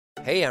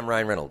Hey, I'm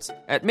Ryan Reynolds.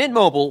 At Mint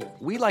Mobile,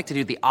 we like to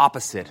do the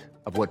opposite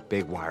of what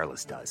Big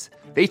Wireless does.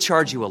 They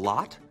charge you a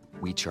lot,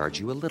 we charge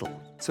you a little.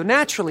 So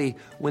naturally,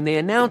 when they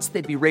announced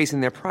they'd be raising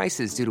their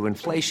prices due to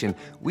inflation,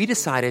 we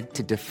decided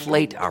to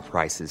deflate our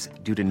prices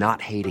due to not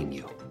hating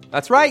you.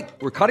 That's right.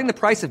 We're cutting the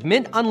price of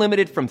Mint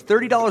Unlimited from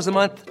 $30 a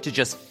month to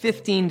just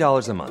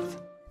 $15 a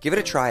month. Give it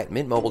a try at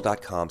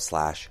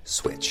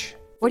mintmobile.com/switch.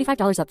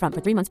 $45 up front for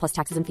 3 months plus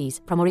taxes and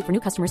fees. Promo rate for new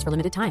customers for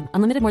limited time.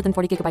 Unlimited more than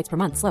 40 gigabytes per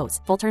month. Slows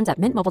full terms at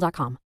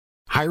mintmobile.com.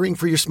 Hiring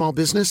for your small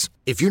business?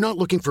 If you're not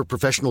looking for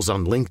professionals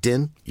on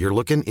LinkedIn, you're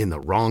looking in the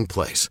wrong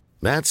place.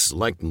 That's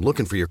like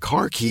looking for your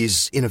car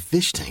keys in a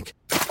fish tank.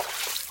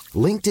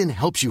 LinkedIn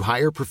helps you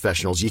hire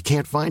professionals you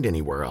can't find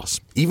anywhere else,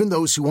 even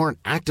those who aren't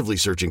actively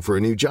searching for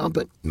a new job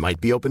but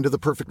might be open to the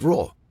perfect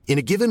role. In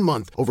a given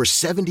month, over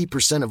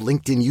 70% of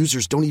LinkedIn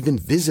users don't even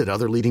visit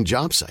other leading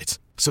job sites.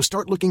 So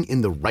start looking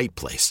in the right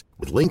place.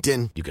 With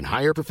LinkedIn, you can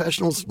hire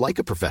professionals like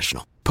a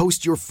professional.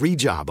 Post your free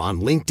job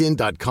on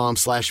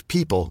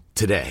linkedin.com/people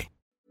today.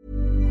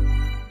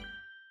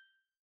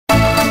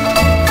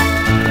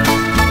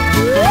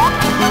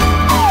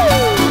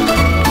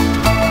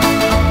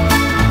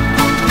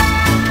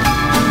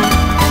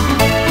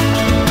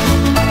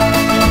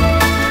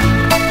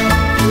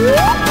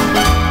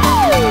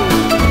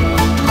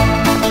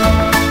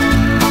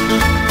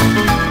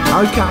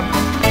 Okay.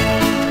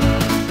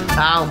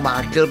 Oh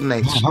my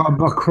goodness. Oh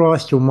my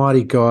Christ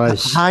almighty,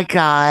 guys. Hi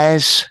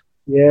guys.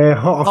 Yeah,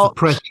 hot off the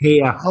press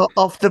here. Hot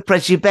off the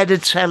press. You better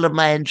tell them,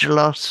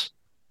 Angelos.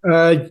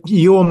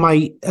 Your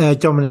mate,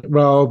 Dominic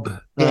Raab,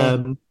 Yeah.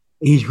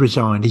 he's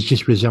resigned. He's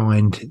just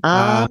resigned.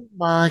 Oh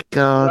my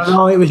God. I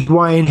know it was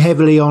weighing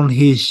heavily on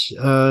his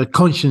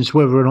conscience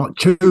whether or not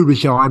to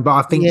resign, but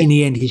I think in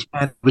the end his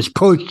hand was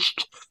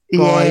pushed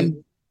by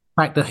the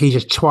fact that he's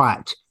a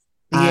twat.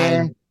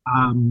 Yeah.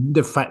 And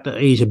the fact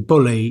that he's a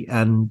bully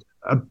and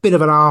a bit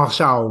of an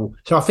arsehole.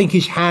 So I think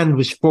his hand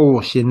was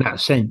forced in that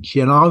sense,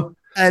 you know?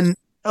 And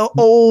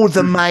all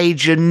the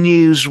major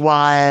news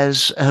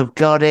wires have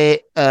got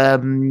it. All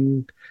of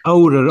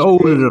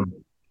them.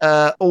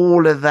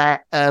 All of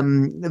that.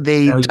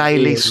 The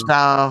Daily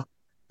Star,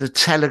 the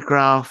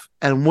Telegraph,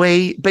 and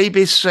we,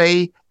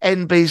 BBC,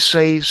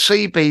 NBC,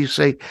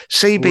 CBC,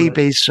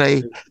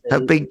 CBBC,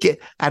 have been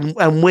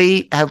and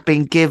we have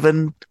been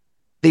given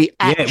the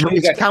actual.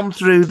 It's come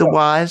through the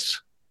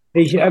wires.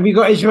 Have you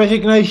got his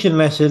resignation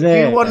letter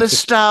there? You want to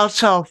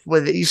start off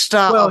with it? You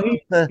start off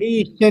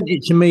he sent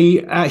it to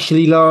me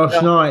actually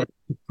last night,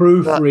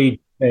 proofread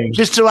thing.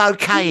 Just to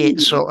okay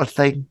it sort of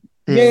thing.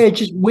 Yeah,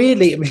 just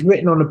weirdly, it was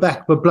written on the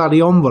back of a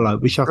bloody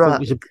envelope, which I thought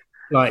was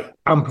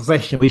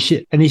unprofessional.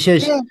 And he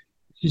says,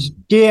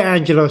 "Dear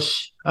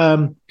Angelos,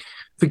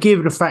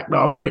 forgive the fact that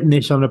I've written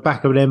this on the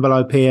back of an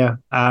envelope here.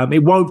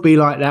 It won't be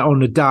like that on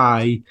the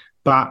day,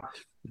 but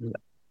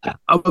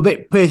I'm a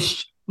bit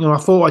pissed. You know, I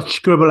thought I'd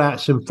scribble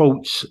out some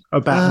thoughts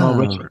about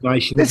my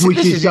resignation, which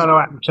is going to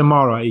happen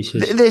tomorrow," he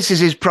says. This is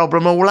his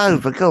problem all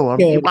over. Go on.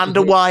 You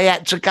wonder why he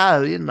had to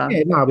go, you know.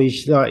 Yeah, no,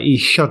 he's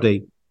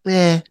shoddy.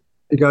 Yeah.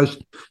 He goes,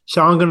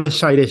 "So I'm going to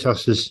say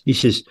this." He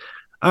says,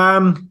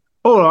 all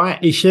right.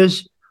 He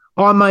says,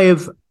 I may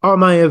have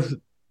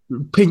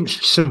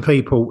pinched some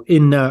people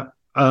in the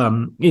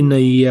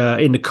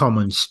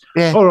Commons.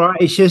 Yeah. All right.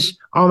 He says,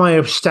 I may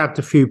have stabbed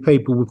a few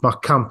people with my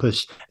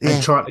compass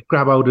and tried to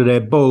grab hold of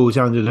their balls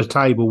under the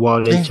table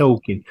while they're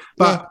talking.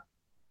 But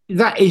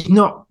that is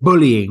not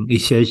bullying, he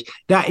says.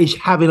 That is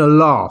having a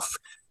laugh.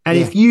 And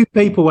if you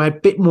people had a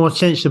bit more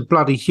sense of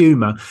bloody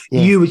humour,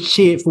 you would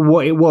see it for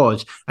what it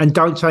was and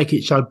don't take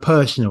it so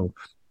personal.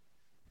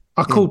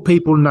 I called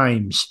people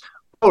names.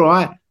 All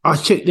right. I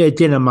took their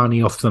dinner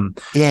money off them.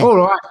 Yeah. All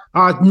right.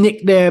 I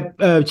nicked their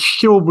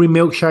strawberry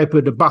milkshake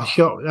at the bus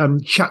shop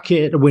and chucked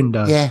it at the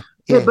window.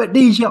 Yeah, but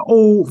these are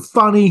all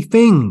funny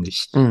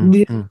things.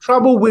 The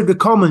trouble with the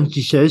Commons,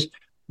 he says,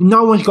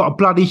 no one's got a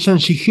bloody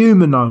sense of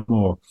humour no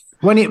more.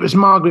 When it was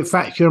Margaret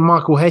Thatcher and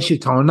Michael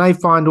Heseltine, they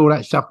find all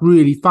that stuff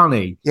really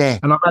funny. Yeah.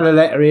 And I've had a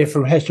letter here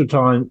from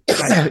Heseltine.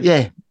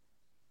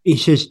 He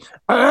says,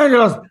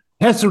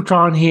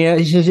 Heseltine here,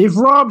 he says, if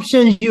Rob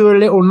sends you a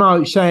little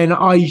note saying that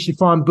I used to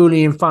find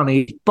bullying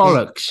funny, it's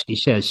bollocks, he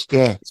says.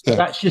 So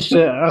that's just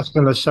that's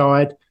an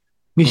aside.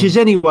 He says,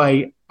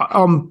 anyway,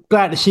 I'm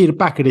glad to see the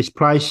back of this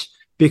place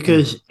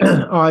because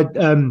I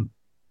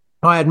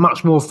had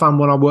much more fun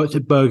when I worked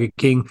at Burger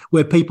King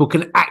where people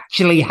can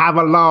actually have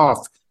a laugh.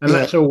 And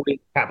that's all in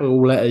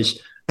capital letters.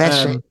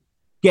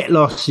 Get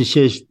lost, he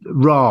says,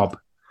 Raab.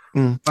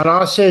 And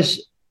I says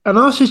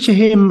to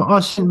him, I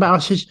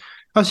says,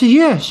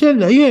 yeah,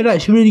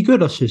 that's really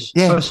good. I said,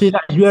 that's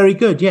very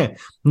good,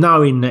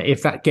 knowing that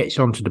if that gets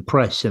onto the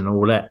press and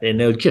all that, then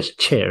they'll just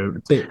tear it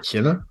to bits,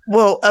 you know?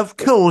 Well, of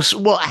course,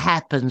 what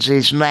happens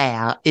is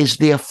now is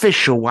the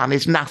official one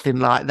is nothing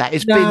like that.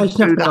 It's been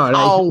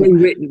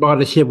written by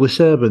the civil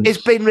servants.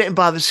 It's been written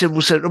by the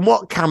civil servant. And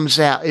what comes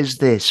out is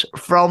this,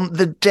 from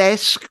the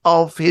desk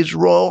of His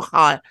Royal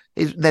Highness,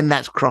 then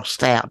that's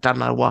crossed out, don't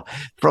know why,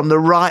 from the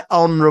Right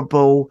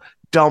Honourable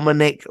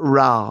Dominic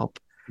Raab.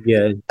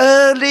 Yeah.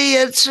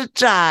 Earlier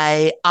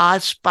today, I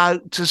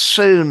spoke to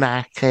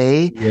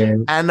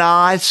Sunaki and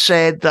I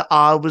said that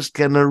I was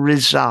going to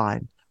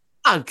resign.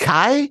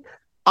 Okay,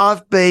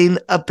 I've been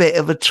a bit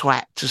of a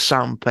twat to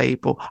some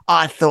people.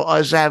 I thought I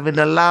was having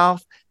a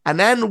laugh, and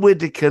Anne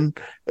Widdicombe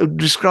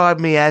described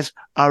me as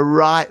a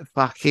right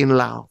fucking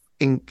laugh,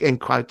 in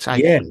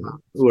quotation. Yeah.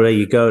 Well, there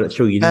you go. That's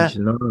all you need to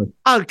know.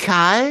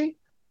 Okay,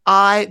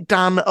 I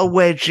done a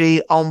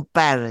wedgie on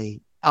Barry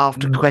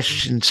after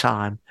question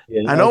time.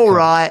 Yeah, And all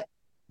right,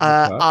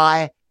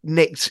 I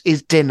nicked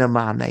his dinner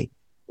money.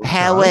 Okay.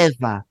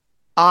 However,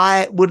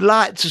 I would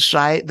like to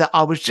say that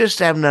I was just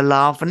having a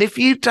laugh. And if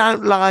you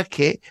don't like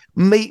it,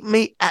 meet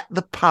me at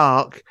the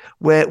park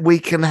where we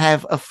can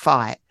have a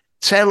fight.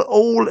 Tell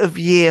all of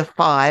year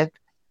 5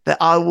 that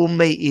I will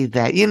meet you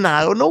there,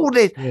 and all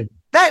this. Yeah.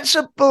 That's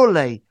a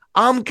bully.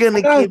 I'm going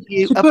to give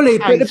you a bully.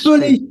 But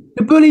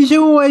the bullies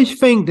always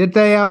think that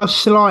they are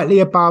slightly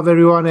above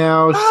everyone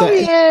else.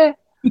 Yeah.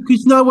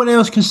 Because no one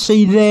else can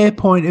see their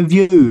point of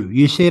view.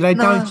 You see, they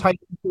don't take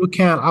into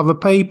account other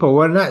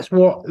people, and that's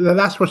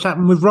what's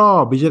happened with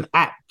Raab. He's an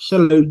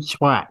absolute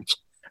twat,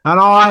 and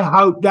I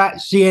hope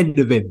that's the end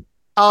of him.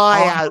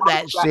 I hope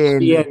that's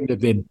the end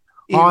of him.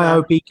 I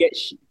hope he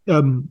gets.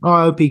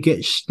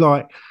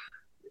 Like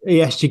he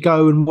has to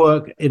go and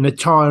work in a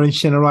tire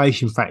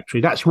incineration factory.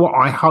 That's what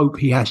I hope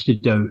he has to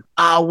do.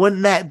 Oh,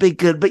 wouldn't that be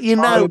good? But you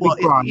know what?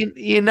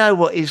 You know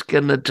what he's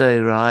going to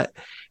do, right?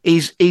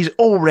 He's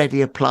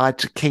already applied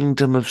to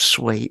Kingdom of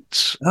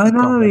Sweets. I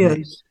know he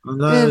is.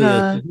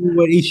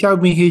 He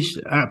showed me his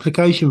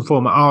application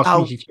form and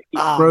asked me to check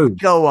it through.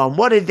 Go on.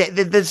 What is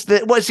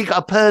it? What's he got?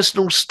 A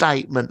personal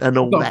statement and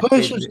all that? A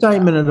personal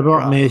statement at the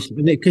bottom is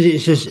because it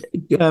says,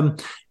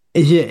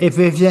 if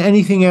there's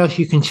anything else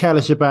you can tell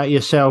us about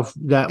yourself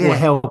that will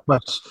help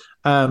us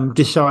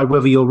decide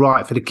whether you're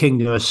right for the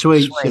Kingdom of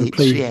Sweets and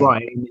please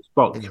write it in this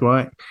box,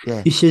 right?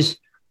 Yeah. It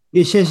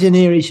says in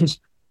here, he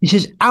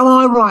says, am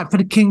I right for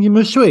the Kingdom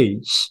of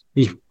Sweets?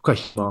 His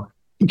question mark.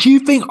 Do you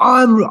think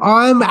are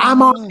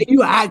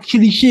you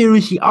actually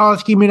seriously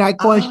asking me that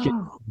question?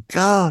 Oh,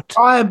 God.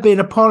 I have been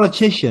a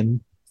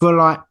politician for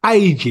like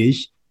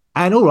ages,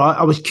 and all right,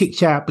 I was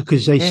kicked out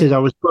because they said I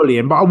was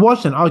bullying, but I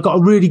wasn't. I got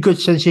a really good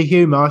sense of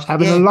humour. I was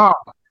having a laugh.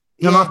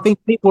 And I think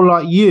people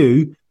like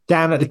you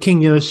down at the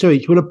Kingdom of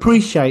Sweets will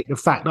appreciate the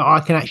fact that I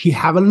can actually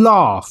have a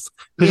laugh.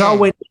 Because I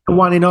went to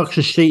one in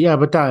Oxford Street the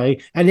other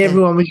day and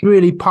everyone was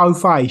really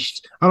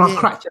po-faced and I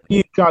cracked a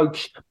few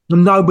jokes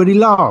and nobody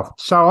laughed.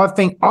 So I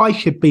think I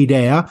should be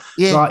there,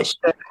 like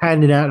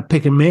handing out a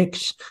pick and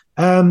mix,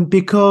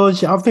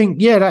 because I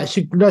think, that's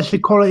the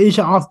qualities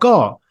that I've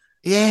got.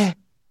 Yeah,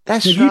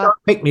 that's if you don't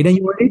pick me, then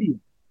you're an idiot.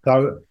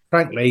 So,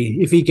 frankly,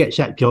 if he gets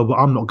that job,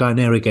 I'm not going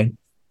there again.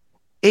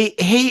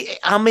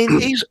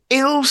 He's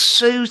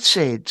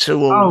ill-suited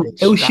to all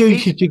this.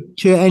 Ill-suited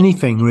to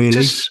anything, really.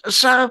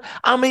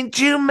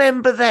 Do you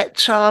remember that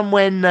time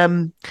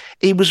when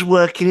he was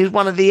working? He was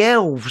one of the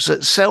elves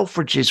at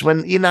Selfridges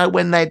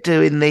when they're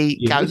doing the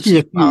ghost. This is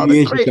a few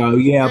years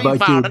ago,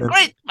 but I do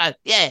Christmas,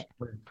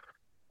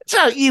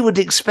 So you would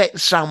expect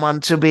someone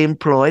to be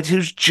employed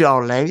who's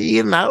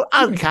jolly,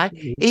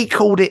 Okay, he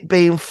called it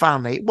being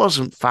funny. It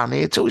wasn't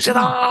funny at all. He said,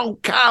 "Oh,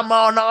 come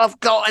on, I've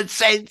got a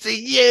sense of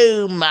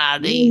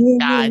humour."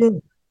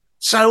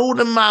 So all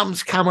the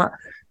mums come up.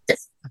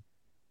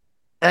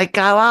 They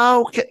go,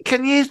 "Oh,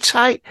 can you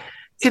take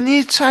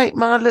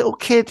my little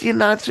kid,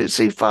 to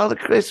see Father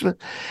Christmas?"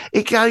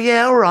 He'd go,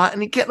 "Yeah, all right."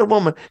 And he'd get the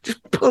woman, just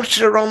push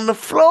her on the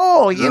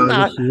floor,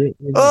 wanker.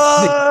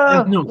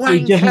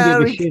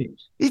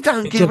 He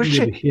don't give a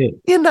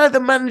shit. The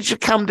manager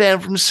come down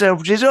from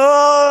Selfridges.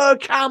 "Oh,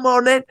 come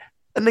on then."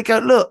 And they go,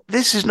 "Look,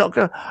 this is not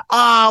going."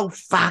 "Oh,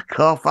 fuck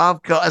off.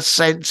 I've got a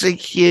sense of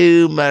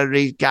humour."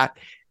 He's going,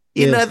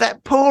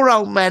 that poor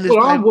old man.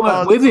 I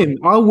work with him.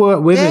 I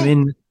work with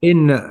him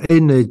in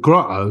the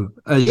grotto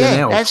as an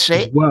elf. That's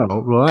it. As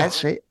well, right?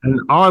 That's it. And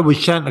I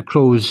was Santa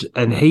Claus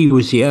and he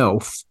was the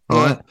elf,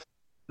 right?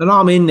 And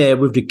I'm in there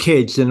with the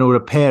kids and all the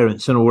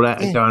parents and all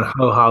that, and going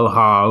ho ho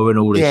ho and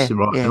all this,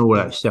 right, and all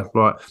that stuff,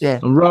 right? Yeah.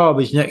 And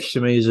Raab is next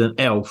to me as an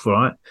elf,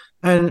 right?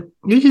 And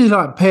this is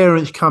like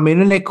parents come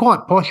in and they're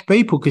quite posh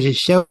people because it's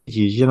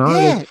Selfridges,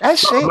 Yeah,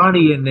 that's it.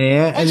 Money in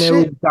there, and they're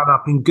all done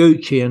up in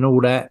Gucci and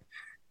all that.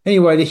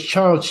 Anyway, this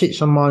child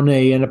sits on my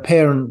knee, and a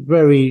parent,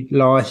 very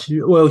nice,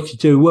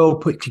 well-to-do,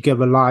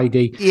 well-put-together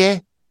lady. Yeah.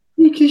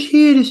 You just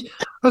hear this.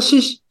 I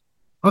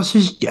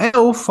says,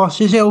 Elf,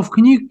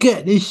 can you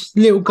get this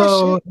little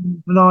girl a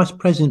nice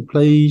present,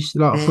 please,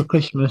 for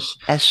Christmas?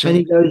 And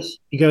he goes,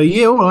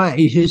 yeah, all right.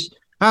 He says,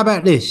 how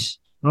about this?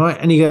 Right?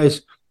 And he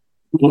goes,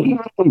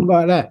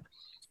 like that.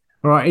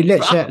 Right, he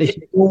lets out this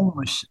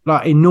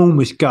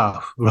enormous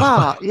guff. Right?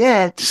 Oh,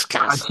 yeah,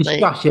 disgusting.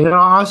 Disgusting. And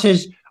I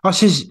says,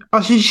 excuse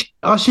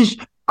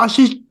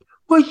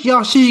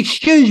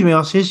me.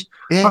 I says,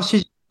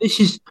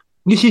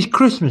 this is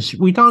Christmas.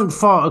 We don't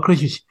fart at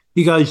Christmas.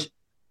 He goes,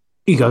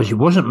 it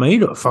wasn't me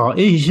that farted.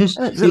 He says,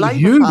 it's the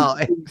Labour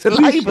Party. The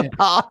Labour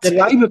Party. The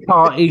Labour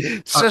Party.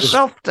 It's a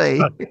softie.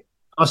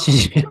 I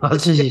says,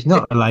 it's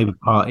not the Labour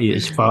Party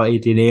that's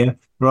farted in here,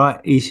 right?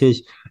 He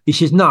says,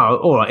 no,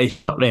 all right, it's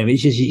not them. He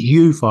says, it's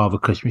you, Father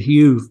Christmas.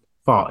 You've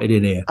farted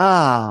in here.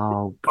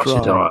 Oh, I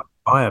said, all right,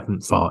 I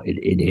haven't farted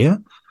in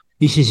here.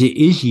 He says, it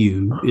is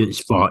you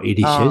that's farted.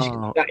 He says,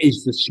 that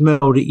is the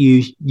smell that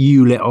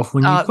you let off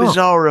when you fart. It was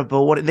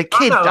horrible. The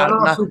kid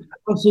don't know.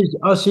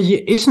 I says,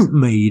 it isn't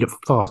me that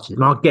farted.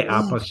 And I get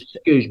up. I said,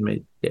 excuse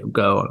me, little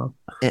girl.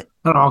 And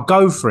I'll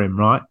go for him,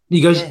 right? He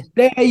goes,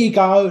 there you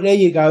go.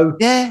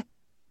 Yeah.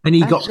 And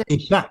he got me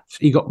sacked.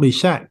 He got me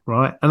sacked,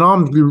 right? And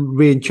I'm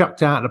being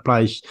chucked out of the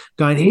place,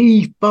 going,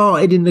 he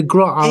farted in the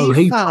grotto.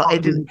 He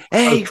farted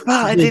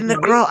in the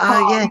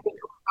grotto, yeah.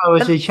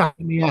 As he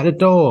shutting me out the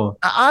door.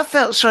 I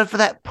felt sorry for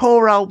that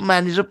poor old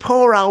man. He's a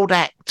poor old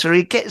actor.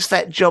 He gets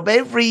that job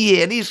every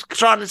year, and he's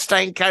trying to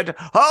stay in character.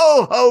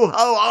 Ho, ho,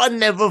 ho, I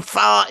never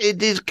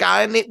farted, he's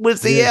going. It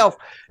was the elf.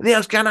 And the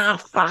elf's going, oh,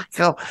 fuck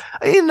off.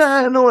 And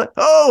all that.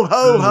 Ho,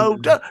 ho, ho,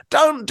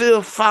 don't do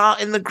a fart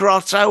in the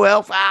grotto,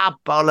 elf. Ah,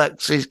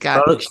 bollocks, he's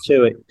going. Bollocks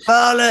to it.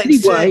 Bollocks.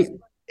 Anyway.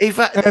 In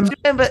fact, do you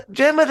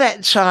remember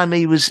that time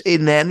he was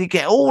in there and you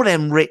get all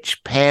them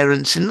rich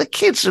parents and the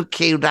kids have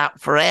queued up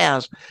for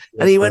hours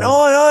and he went, oi,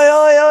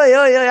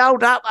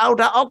 hold up, I've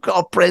got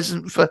a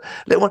present for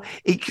little one.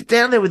 He got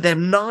down there with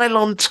them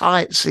nylon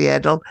tights he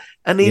had on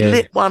and he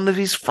lit one of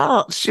his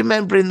farts. Do you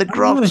remember in the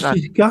grotto? It's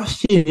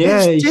disgusting,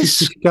 yeah. It's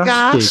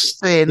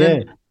disgusting. Yeah.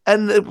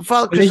 And the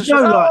father there's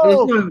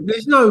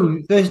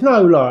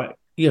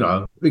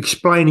no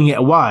explaining it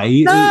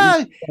away.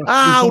 No.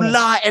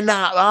 Lighten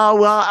up.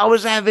 I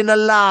was having a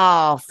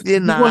laugh,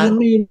 It wasn't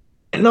me.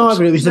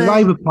 Neither. It was the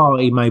Labour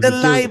Party, maybe. The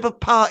Labour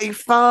Party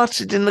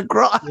farted in the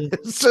grotto.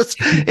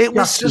 It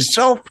was just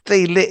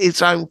softly lit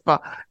his own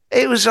fart.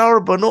 It was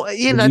horrible. I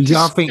think he's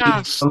gone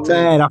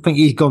mad. I think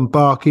he's gone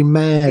barking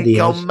mad. He's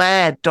gone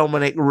mad,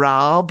 Dominic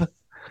Raab.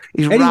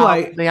 He's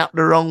rubbed me up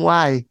the wrong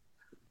way.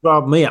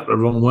 Rubbed me up the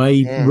wrong way.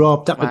 Yeah,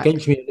 rubbed up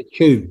against me in the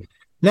tube.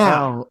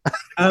 Now,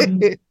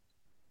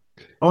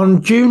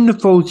 on June the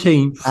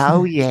 14th.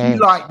 Oh, yeah. You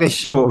like this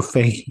sort of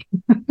thing.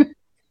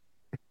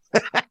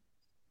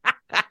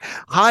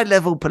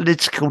 High-level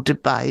political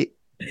debate.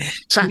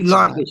 You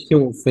like this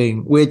sort of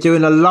thing. We're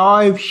doing a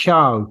live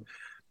show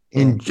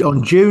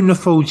on June the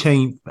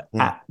 14th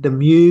at the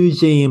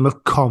Museum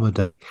of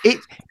Comedy.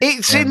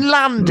 It's in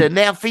London.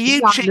 Now, for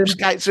you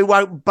cheapskates who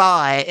won't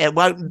buy it,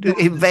 won't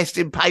invest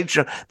in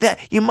Patreon,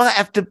 you might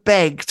have to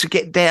beg to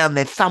get down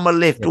there, thumb a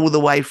lift all the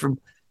way from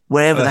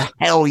wherever the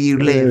hell you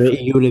live.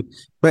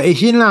 But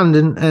it's in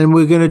London, and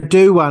we're going to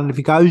do one. If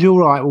it goes all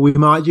right, we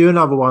might do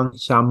another one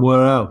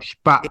somewhere else.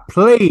 But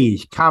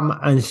please come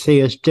and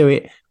see us do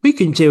it. We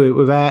can do it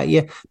without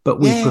you, but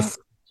we prefer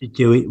to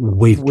do it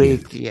with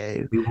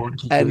you. We want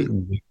to do it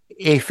with you.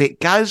 If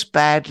it goes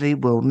badly,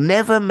 we'll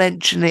never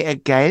mention it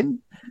again.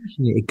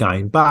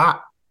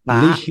 But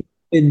at least you've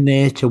been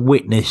there to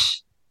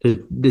witness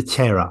the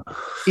terror.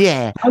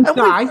 Yeah.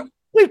 Okay.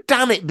 We've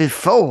done it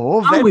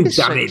before. We've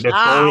done it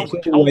before.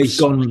 It's always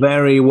gone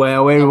very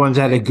well. Everyone's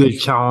had a good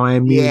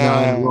time.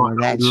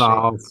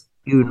 Laugh.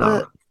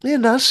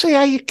 See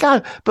how you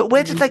go. But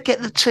where did they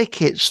get the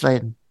tickets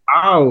then?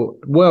 Oh,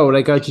 well,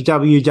 they go to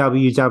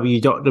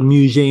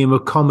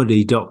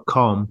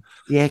www.themuseumofcomedy.com.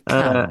 Yeah,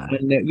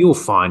 and you'll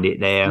find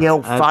it there.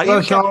 You'll find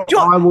it.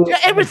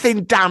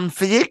 Everything done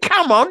for you.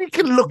 Come on, you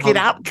can look it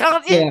up,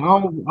 can't you?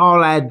 Yeah,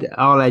 I'll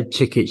add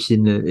tickets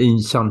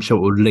in some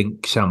sort of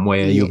link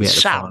somewhere. You'll be able to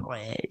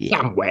somewhere.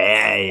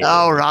 Somewhere.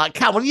 All right,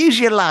 come on, use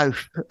your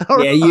loaf.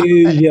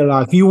 Use your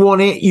loaf. If you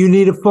want it, you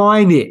need to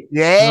find it.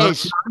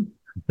 Yes.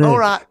 All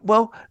right.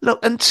 Well,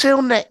 look.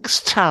 Until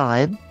next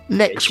time.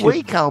 Next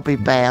week I'll be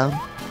bound.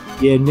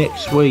 Yeah,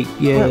 next week.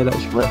 Yeah,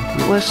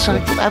 we'll say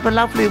have a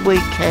lovely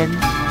weekend.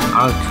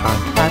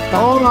 Okay. Bye-bye.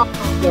 All right,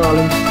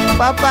 darling.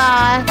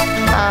 Bye-bye.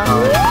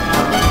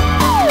 Bye.